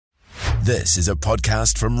This is a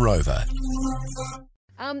podcast from Rover.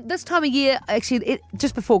 This time of year, actually,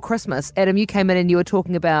 just before Christmas, Adam, you came in and you were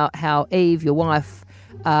talking about how Eve, your wife,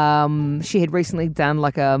 she had recently done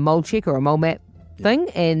like a mole check or a mole map thing,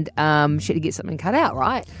 and she had to get something cut out,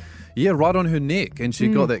 right? Yeah, right on her neck, and she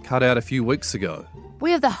got that cut out a few weeks ago.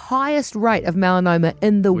 We have the highest rate of melanoma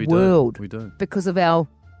in the world. We do. Because of our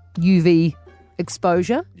UV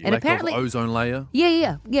exposure. And Lack apparently, of ozone layer.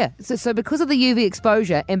 Yeah. So because of the UV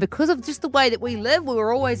exposure and because of just the way that we live, we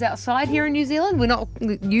were always outside here in New Zealand. We're not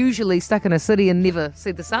usually stuck in a city and never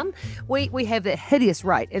see the sun. We have that hideous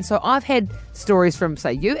rate. And so I've had stories from,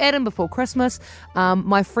 say, you, Adam, before Christmas.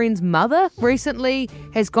 My friend's mother recently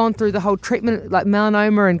has gone through the whole treatment, like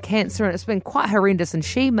melanoma and cancer, and it's been quite horrendous. And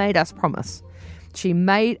she made us promise. She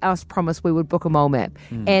made us promise we would book a mole map.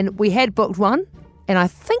 And we had booked one, and I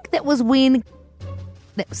think that was when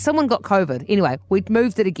someone got COVID. Anyway, we'd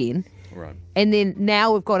moved it again. Right. And then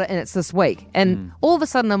now we've got it and it's this week. And all of a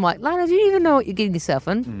sudden I'm like, Lana, do you even know what you're getting yourself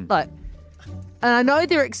in? Like, and I know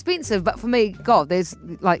they're expensive, but for me, God, there's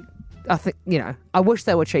like, I think, I wish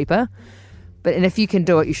they were cheaper. And if you can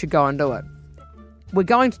do it, you should go and do it. We're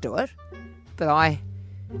going to do it, but I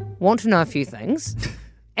want to know a few things.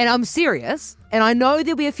 And I'm serious, and I know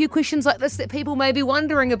there'll be a few questions like this that people may be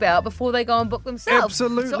wondering about before they go and book themselves.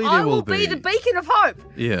 Absolutely, so there I will will be be the beacon of hope.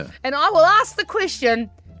 Yeah. And I will ask the question,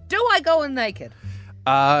 do I go in naked?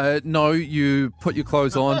 No, you put your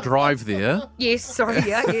clothes on, drive there. Yes, sorry,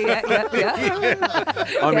 yeah.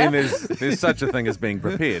 I mean, there's such a thing as being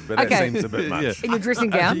prepared, but Okay. that seems a bit much. Yeah. In your dressing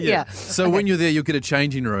gown, yeah. So when you're there, you'll get a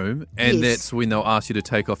changing room, and Yes. that's when they'll ask you to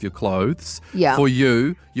take off your clothes. Yeah. For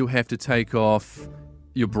you, you'll have to take off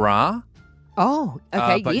your bra, Oh,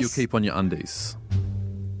 okay, but yes. you'll keep on your undies.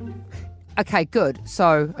 Okay, good.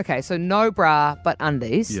 So no bra, but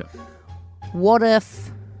undies. Yeah. What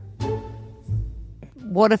if,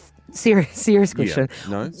 serious question.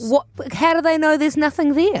 No. How do they know there's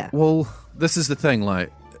nothing there? Well, this is the thing,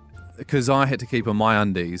 like, because I had to keep on my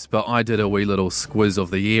undies, but I did a wee little squiz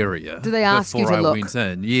of the area. Do they ask you before to I look? went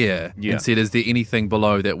in, yeah, Yeah. and said, "Is there anything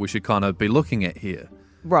below that we should kind of be looking at here?"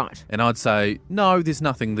 Right. And I'd say, "No, there's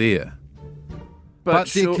nothing there." But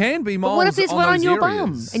there sure- can be But moles what if there's on one on those your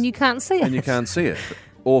areas. bum and you can't see it? and you can't see it.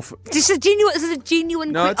 Or This is a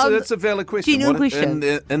genuine no, question. it's a valid question. Genuine question.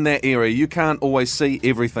 In that area, you can't always see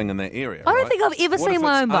everything in that area. I don't right? think I've ever What seen if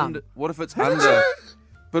my it's own bum. under- What if it's under?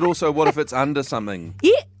 But also, what if it's under something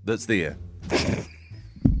Yeah. that's there? Do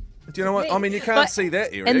you know what? I mean, you can't Like, see that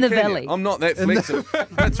area. in the can you? valley. I'm not that flexible.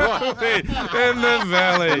 That's right. in the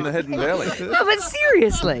valley. In the hidden valley. No, but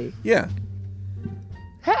seriously. Yeah.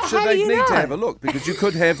 How So do they you need know? to have a look because you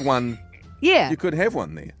could have one. Yeah. You could have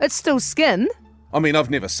one there. It's still skin. I mean, I've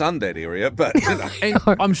never sunned that area, but you know. And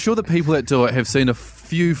I'm sure the people that do it have seen a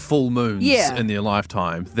few full moons Yeah. in their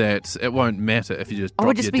lifetime that it won't matter if you just I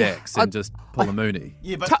would drop just your be- dax and just pull a moonie.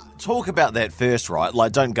 Yeah, but talk about that first, right?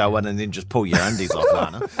 Like, don't go in and then just pull your undies off,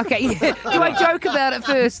 Lana. Okay, yeah. Do I joke about it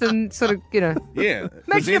first and sort of, Yeah. 'Cause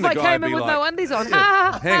Imagine then if the I guy came would in be with like, no undies on.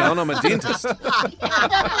 Ha, Hang on, I'm a dentist.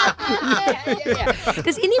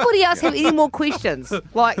 Does anybody else have any more questions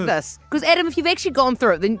like this? Because Adam, if you've actually gone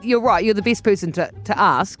through it, then you're right. You're the best person to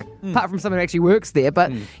ask, apart from someone who actually works there.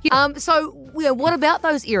 But so, what about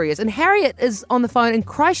those areas? And Harriet is on the phone in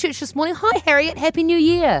Christchurch this morning. Hi, Harriet. Happy New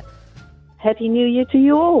Year. Happy New Year to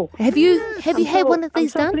you all. Have you had one of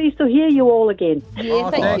these I'm so done? pleased to hear you all again. Yeah,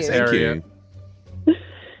 thank thanks, you. Harriet. Thank you.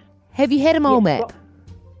 Have you had a mole Yes, map? well,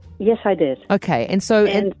 yes, I did. Okay, and so,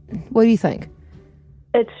 And- what do you think?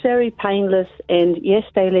 It's very painless, and yes,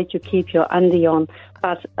 they let you keep your undie on,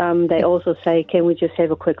 but they also say, can we just have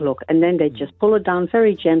a quick look? And then they just pull it down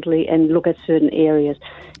very gently and look at certain areas.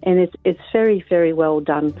 And it's very, very well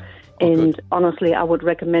done. And honestly, I would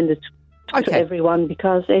recommend it to Okay. everyone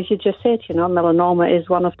because, as you just said, melanoma is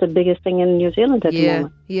one of the biggest thing in New Zealand at the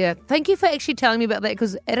moment. Yeah. Thank you for actually telling me about that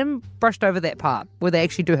because Adam brushed over that part where they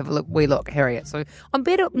actually do have a wee look, Harriet. So I'm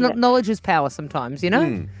better. Knowledge is power sometimes,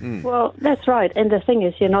 Well, that's right. And the thing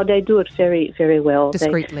is, they do it very, very well.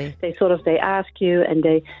 Discreetly. They ask you and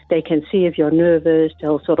they can see if you're nervous.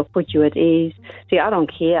 They'll sort of put you at ease. See, I don't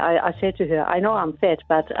care. I said to her, I know I'm fat,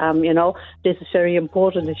 but, this is very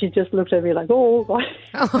important. And she just looked at me like, oh, God.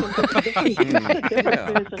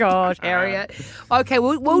 Gosh, Harriet. Okay,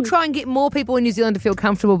 we'll try and get more people in New Zealand to feel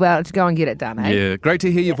comfortable about it to go and get it done, eh? Yeah, great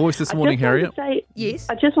to hear your voice this morning, Harriet. Yes.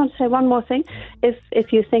 I just want to say one more thing.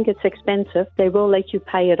 If you think it's expensive, they will let you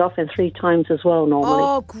pay it off in 3 times as well normally.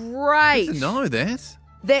 Oh, great. I know that.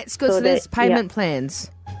 That's good. So, So there's that- payment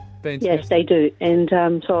plans. Yes, they do. And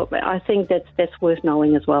so I think that's worth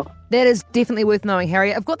knowing as well. That is definitely worth knowing,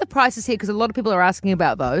 Harriet. I've got the prices here because a lot of people are asking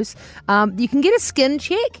about those. You can get a skin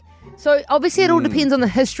check. So obviously it all depends on the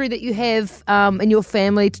history that you have in your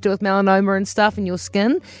family to do with melanoma and stuff in your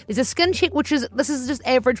skin. There's a skin check, this is just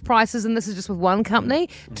average prices, and this is just with one company,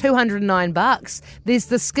 $209. There's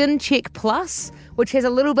the Skin Check Plus, which has a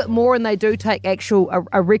little bit more, and they do take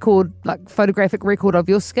a record, like photographic record of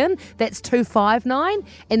your skin. That's $259.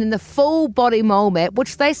 And then the full body mole map,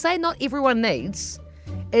 which they say not everyone needs,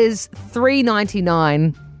 is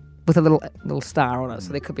 $399. With a little star on it,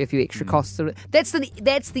 so there could be a few extra costs. That's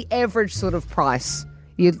the average sort of price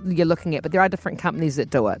you're looking at, but there are different companies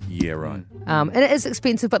that do it. Yeah, right. And it is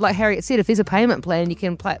expensive, but like Harriet said, if there's a payment plan, you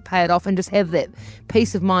can pay it off and just have that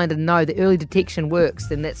peace of mind and know that early detection works,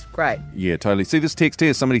 then that's great. Yeah, totally. See, this text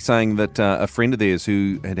here, somebody saying that a friend of theirs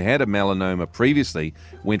who had a melanoma previously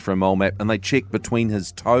went for a mole map and they checked between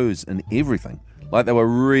his toes and everything. Like they were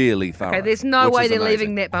really thorough. Okay, there's no which way is they're amazing.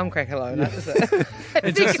 leaving that bum crack alone, is it?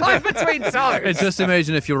 They're going between toes. And just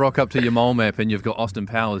imagine if you rock up to your mole map and you've got Austin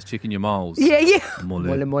Powers checking your moles. Yeah. Mole,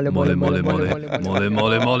 Mole, mole, mole, mole, mole, mole, mole, mole, mole,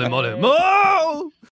 mole, mole, mole, mole.